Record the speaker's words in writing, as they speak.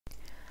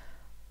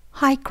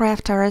Hi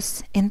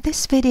crafters! In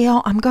this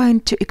video I'm going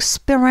to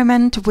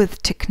experiment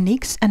with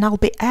techniques and I'll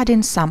be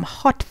adding some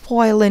hot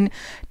foiling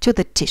to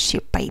the tissue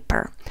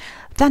paper.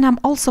 Then I'm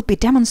also be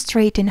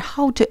demonstrating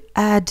how to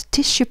add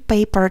tissue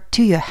paper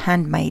to your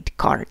handmade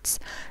cards.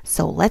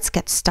 So let's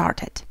get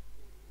started.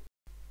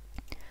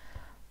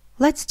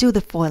 Let's do the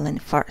foiling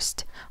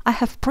first. I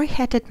have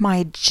preheated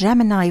my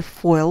Gemini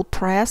foil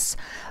press.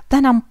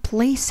 Then I'm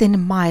placing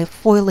my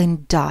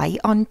foiling die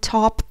on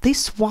top.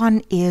 This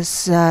one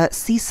is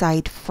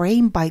Seaside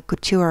frame by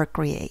Couture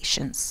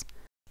creations.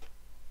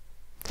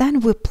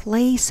 Then we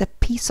place a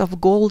piece of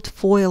gold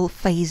foil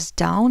face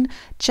down,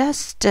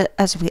 just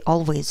as we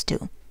always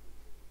do.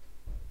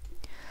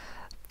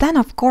 Then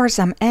of course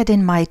I'm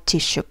adding my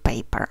tissue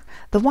paper.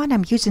 The one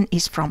I'm using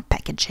is from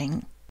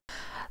Packaging.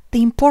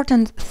 The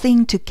important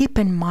thing to keep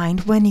in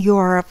mind when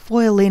you're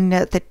foiling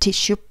the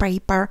tissue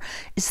paper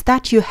is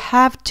that you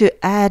have to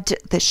add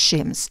the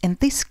shims. In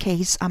this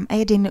case, I'm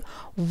adding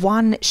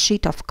 1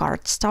 sheet of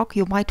cardstock.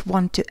 You might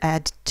want to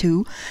add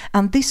 2,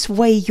 and this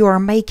way you're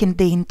making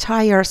the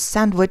entire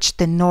sandwich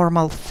the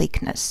normal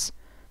thickness.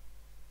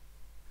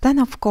 Then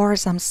of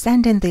course I'm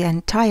sending the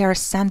entire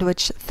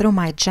sandwich through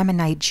my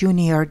Gemini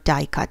Junior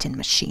die cutting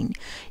machine.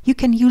 You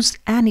can use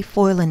any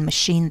foiling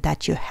machine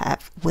that you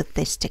have with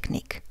this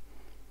technique.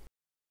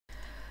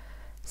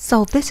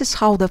 So this is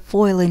how the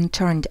foiling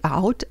turned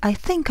out. I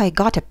think I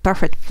got a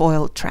perfect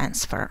foil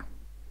transfer.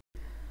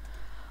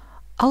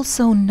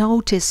 Also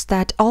notice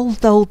that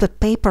although the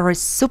paper is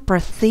super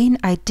thin,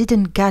 I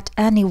didn't get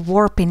any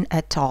warping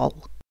at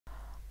all.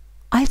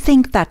 I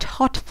think that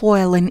hot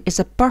foiling is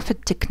a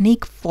perfect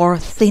technique for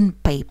thin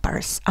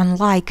papers,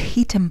 unlike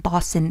heat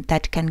embossing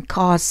that can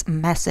cause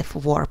massive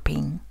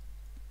warping.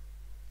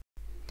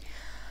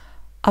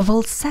 I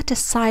will set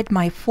aside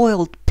my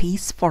foiled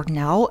piece for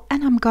now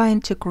and I'm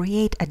going to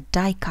create a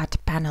die cut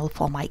panel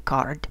for my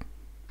card.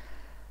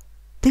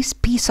 This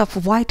piece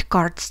of white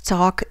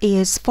cardstock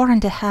is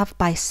 4.5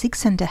 by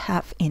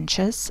 6.5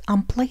 inches.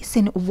 I'm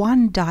placing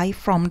 1 die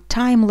from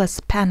Timeless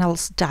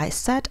Panels die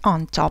set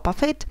on top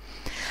of it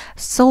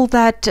so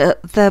that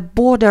the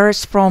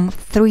borders from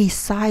 3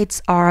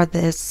 sides are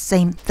the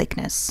same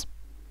thickness.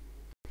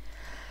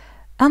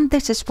 And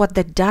this is what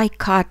the die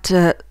cut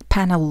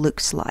panel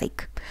looks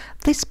like.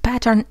 This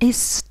pattern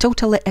is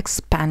totally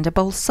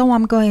expandable, so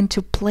I'm going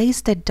to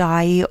place the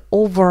die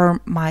over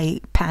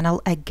my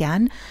panel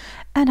again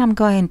and I'm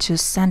going to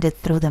send it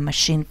through the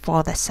machine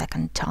for the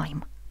second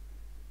time.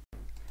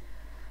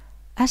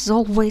 As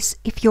always,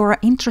 if you're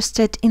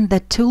interested in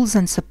the tools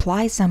and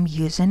supplies I'm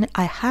using,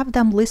 I have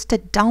them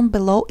listed down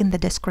below in the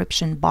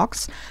description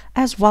box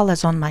as well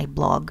as on my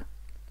blog.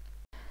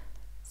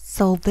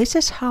 So this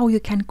is how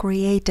you can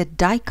create a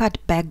die cut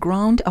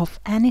background of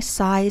any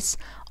size,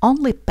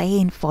 only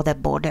paying for the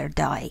border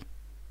die.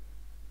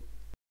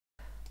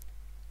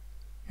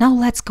 Now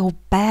let's go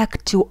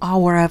back to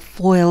our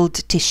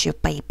foiled tissue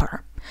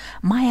paper.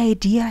 My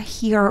idea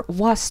here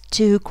was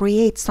to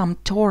create some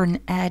torn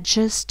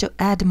edges to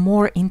add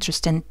more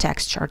interesting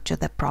texture to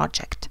the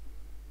project.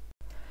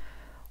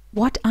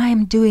 What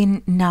I'm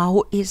doing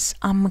now is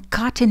I'm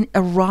cutting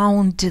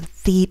around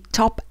the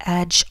top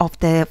edge of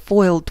the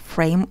foiled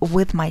frame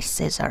with my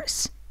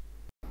scissors.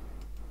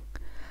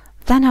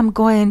 Then I'm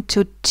going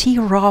to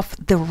tear off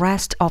the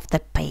rest of the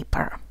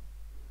paper.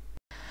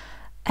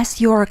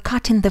 As you're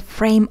cutting the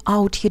frame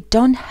out, you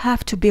don't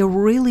have to be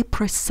really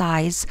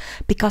precise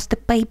because the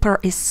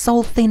paper is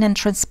so thin and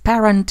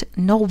transparent,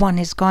 no one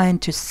is going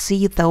to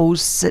see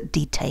those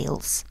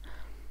details.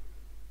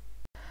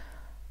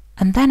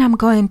 And then I'm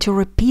going to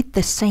repeat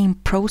the same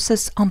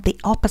process on the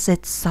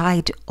opposite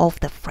side of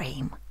the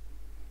frame.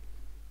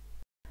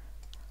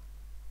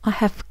 I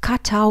have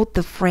cut out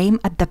the frame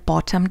at the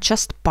bottom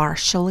just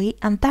partially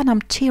and then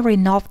I'm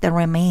tearing off the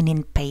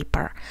remaining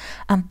paper.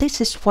 And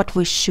this is what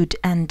we should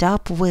end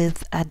up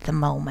with at the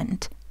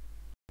moment.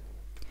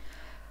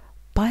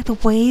 By the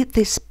way,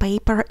 this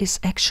paper is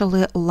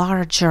actually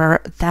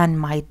larger than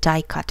my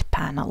die cut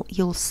panel.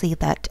 You'll see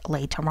that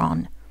later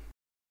on.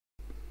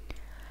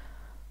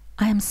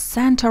 I am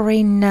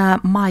centering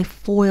my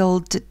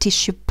foiled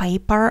tissue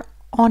paper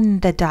on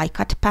the die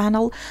cut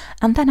panel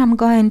and then I'm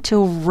going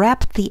to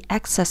wrap the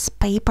excess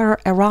paper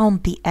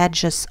around the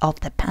edges of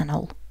the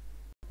panel.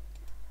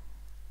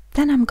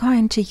 Then I'm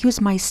going to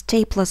use my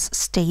staples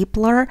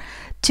stapler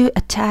to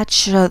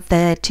attach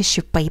the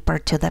tissue paper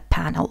to the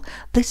panel.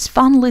 This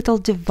fun little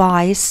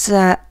device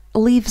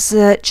leaves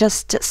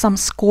just some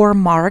score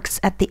marks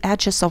at the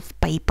edges of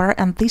paper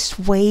and this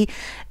way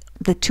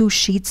the 2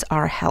 sheets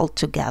are held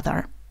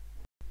together.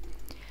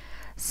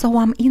 So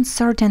I'm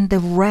inserting the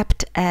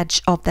wrapped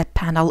edge of the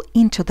panel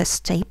into the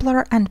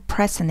stapler and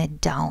pressing it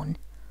down.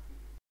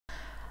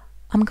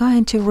 I'm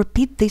going to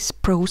repeat this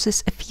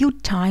process a few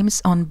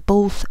times on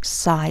both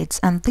sides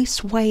and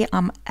this way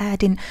I'm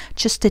adding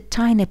just a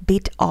tiny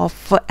bit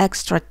of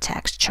extra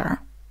texture.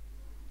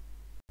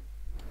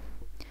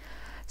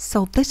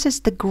 So this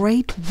is the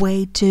great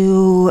way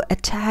to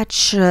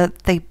attach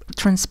the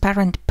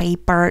transparent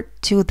paper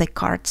to the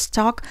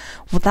cardstock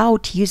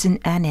without using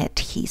any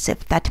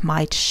adhesive that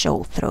might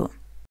show through.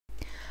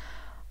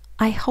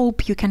 I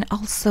hope you can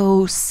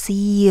also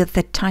see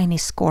the tiny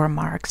score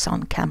marks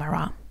on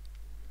camera.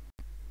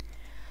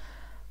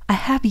 I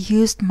have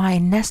used my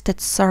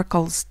nested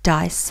circles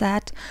die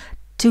set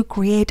to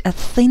create a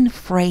thin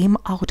frame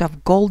out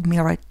of gold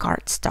mirrored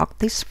cardstock.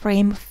 This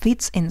frame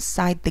fits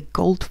inside the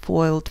gold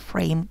foiled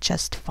frame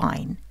just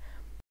fine.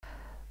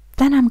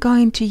 Then I'm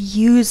going to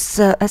use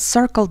a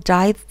circle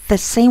die, the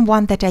same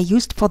one that I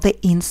used for the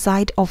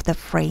inside of the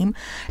frame,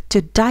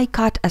 to die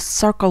cut a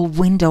circle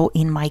window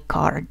in my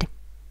card.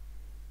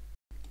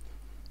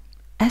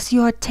 As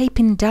you are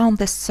taping down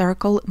the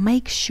circle,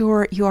 make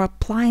sure you are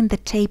applying the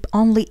tape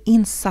only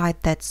inside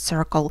that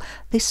circle.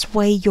 This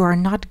way you are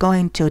not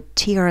going to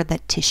tear the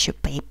tissue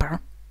paper.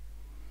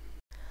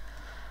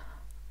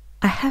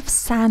 I have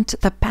sent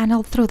the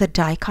panel through the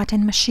die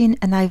cutting machine,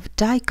 and I've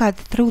die cut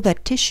through the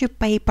tissue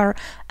paper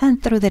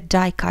and through the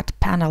die cut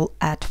panel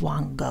at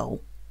one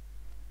go.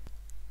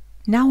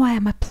 Now I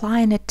am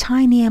applying a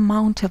tiny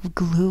amount of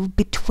glue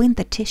between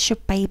the tissue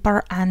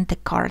paper and the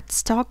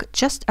cardstock,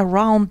 just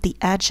around the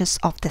edges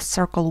of the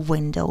circle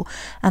window,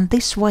 and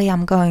this way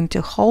I'm going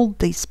to hold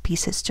these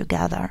pieces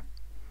together.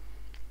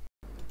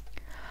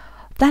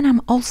 Then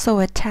I'm also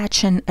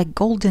attaching a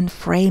golden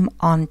frame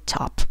on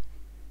top.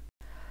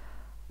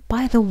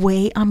 By the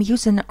way, I'm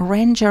using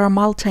Ranger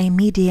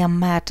Multimedia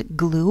Matte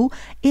Glue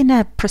in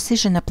a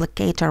Precision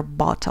Applicator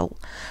bottle.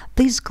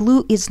 This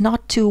glue is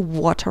not too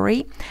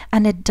watery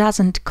and it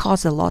doesn't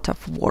cause a lot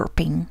of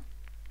warping.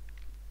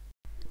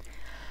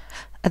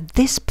 At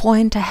this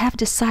point, I have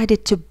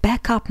decided to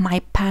back up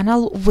my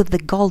panel with the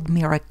gold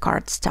mirror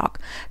cardstock.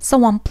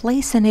 So I'm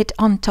placing it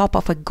on top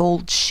of a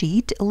gold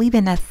sheet,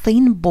 leaving a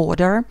thin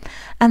border,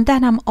 and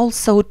then I'm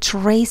also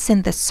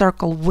tracing the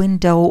circle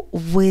window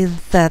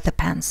with the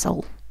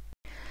pencil.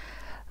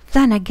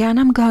 Then again,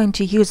 I'm going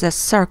to use a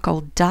circle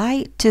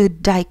die to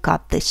die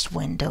cut this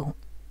window.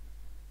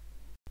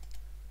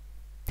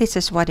 This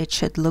is what it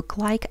should look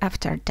like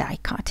after die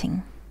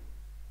cutting.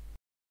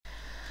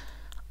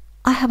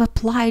 I have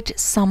applied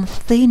some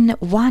thin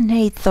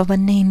 1/8 of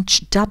an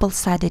inch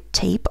double-sided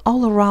tape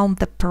all around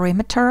the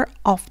perimeter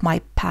of my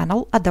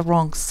panel at the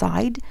wrong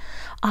side.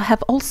 I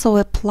have also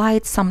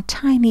applied some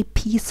tiny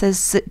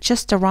pieces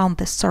just around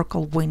the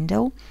circle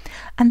window,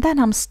 and then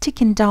I'm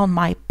sticking down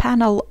my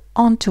panel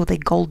onto the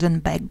golden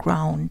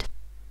background.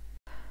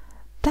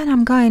 Then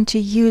I'm going to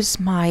use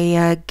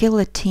my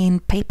guillotine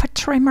paper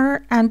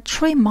trimmer and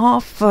trim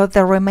off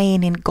the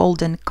remaining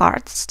golden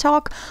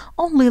cardstock,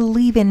 only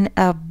leaving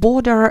a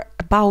border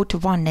about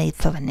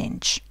 1/8 of an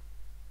inch.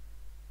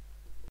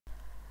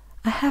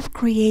 I have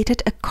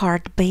created a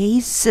card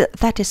base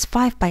that is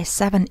 5 by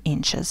 7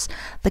 inches.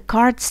 The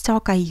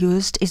cardstock I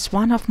used is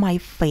one of my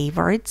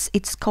favorites.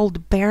 It's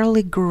called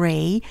Barely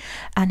Gray,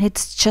 and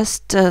it's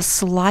just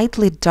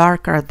slightly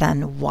darker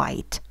than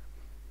white.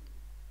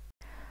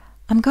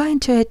 I'm going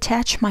to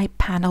attach my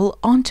panel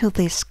onto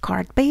this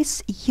card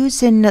base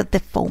using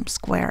the foam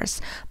squares.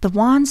 The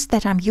ones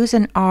that I'm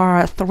using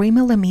are 3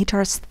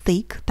 millimeters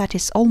thick, that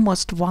is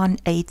almost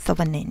 1/8 of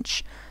an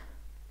inch.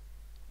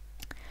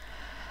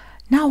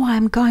 Now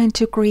I'm going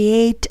to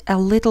create a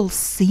little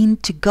scene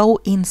to go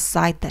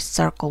inside the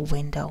circle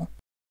window.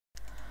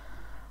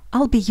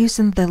 I'll be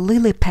using the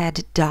lily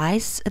pad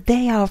dies.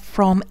 They are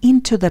from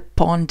Into the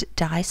Pond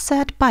die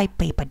set by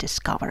Paper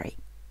Discovery.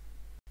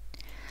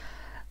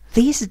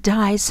 These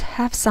dies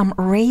have some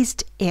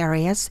raised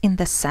areas in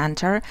the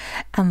center,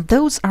 and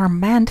those are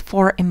meant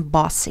for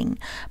embossing.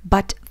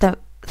 But the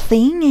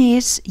thing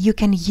is, you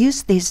can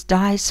use these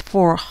dies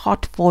for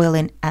hot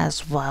foiling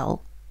as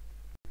well.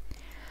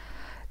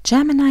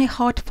 Gemini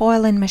hot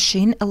foiling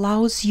machine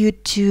allows you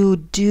to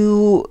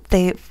do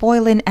the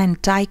foiling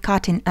and die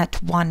cutting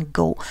at one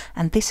go,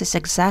 and this is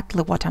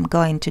exactly what I'm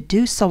going to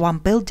do, so I'm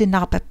building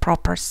up a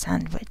proper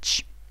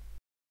sandwich.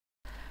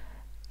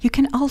 You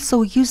can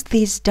also use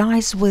these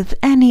dies with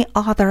any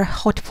other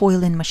hot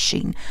foiling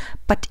machine,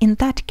 but in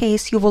that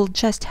case you will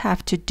just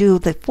have to do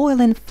the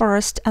foiling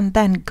first and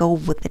then go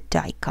with the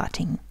die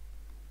cutting.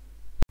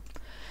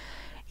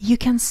 You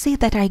can see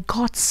that I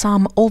got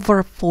some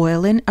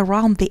overfoiling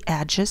around the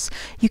edges.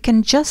 You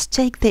can just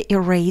take the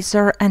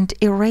eraser and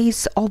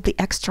erase all the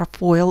extra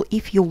foil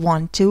if you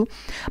want to,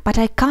 but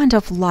I kind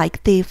of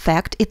like the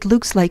effect. It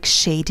looks like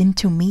shading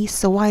to me,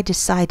 so I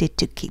decided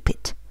to keep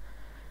it.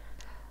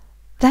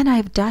 Then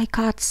I've die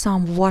cut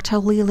some water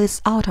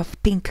lilies out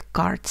of pink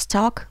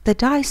cardstock. The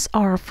dies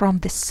are from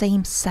the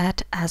same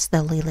set as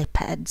the lily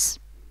pads.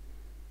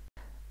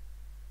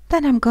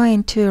 Then I'm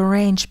going to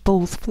arrange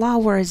both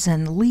flowers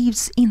and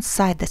leaves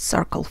inside the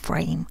circle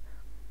frame.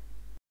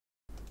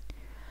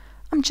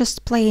 I'm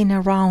just playing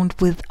around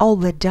with all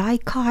the die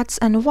cuts,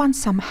 and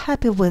once I'm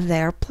happy with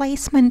their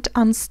placement,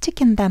 I'm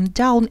sticking them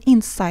down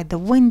inside the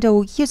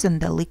window using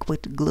the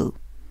liquid glue.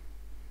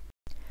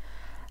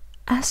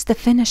 As the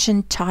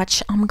finishing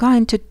touch, I'm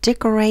going to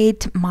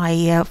decorate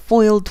my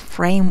foiled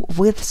frame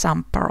with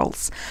some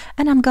pearls,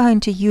 and I'm going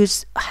to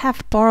use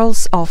half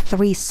pearls of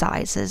 3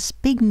 sizes,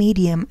 big,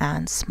 medium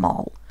and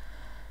small.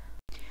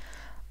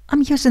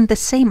 I'm using the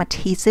same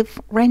adhesive,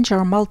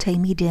 Ranger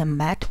Multimedia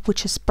Matte,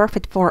 which is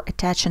perfect for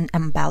attaching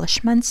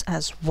embellishments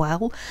as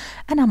well,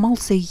 and I'm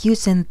also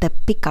using the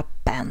pickup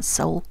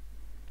pencil.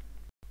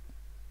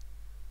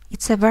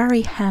 It's a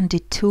very handy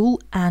tool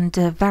and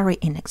very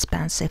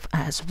inexpensive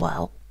as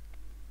well.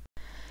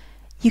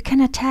 You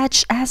can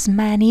attach as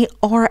many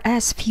or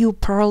as few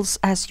pearls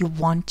as you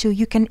want to.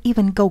 You can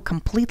even go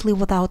completely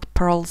without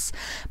pearls,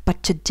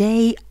 but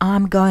today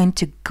I'm going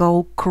to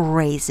go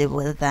crazy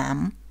with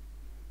them.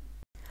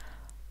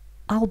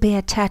 I'll be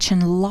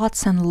attaching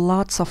lots and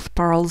lots of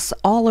pearls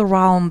all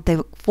around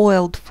the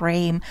foiled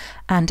frame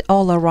and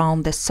all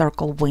around the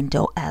circle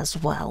window as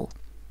well.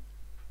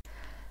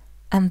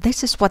 And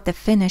this is what the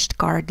finished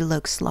card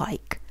looks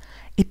like.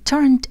 It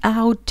turned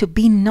out to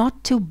be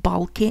not too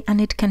bulky, and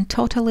it can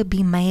totally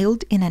be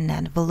mailed in an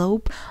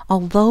envelope,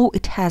 although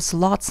it has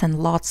lots and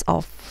lots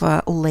of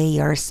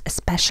layers,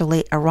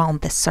 especially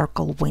around the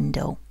circle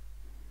window.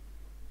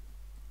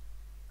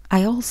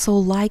 I also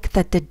like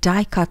that the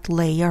die-cut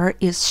layer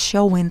is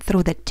showing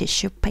through the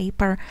tissue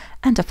paper,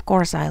 and of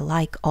course I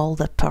like all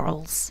the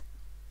pearls.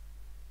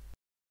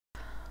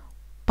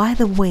 By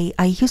the way,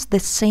 I used the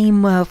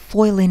same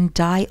foiling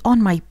die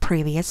on my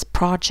previous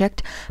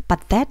project,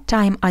 but that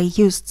time I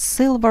used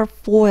silver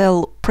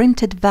foil,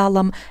 printed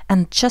vellum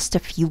and just a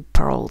few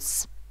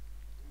pearls.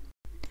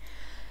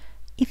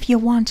 If you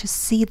want to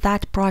see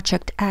that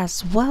project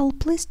as well,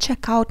 please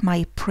check out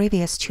my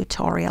previous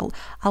tutorial.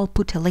 I'll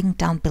put a link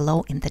down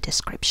below in the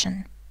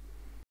description.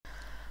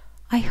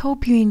 I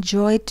hope you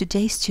enjoyed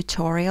today's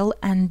tutorial,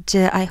 and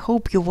I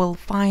hope you will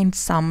find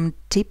some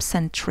tips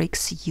and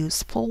tricks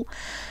useful.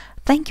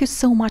 Thank you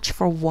so much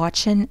for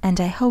watching,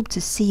 and I hope to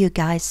see you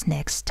guys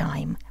next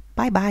time.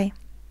 Bye bye!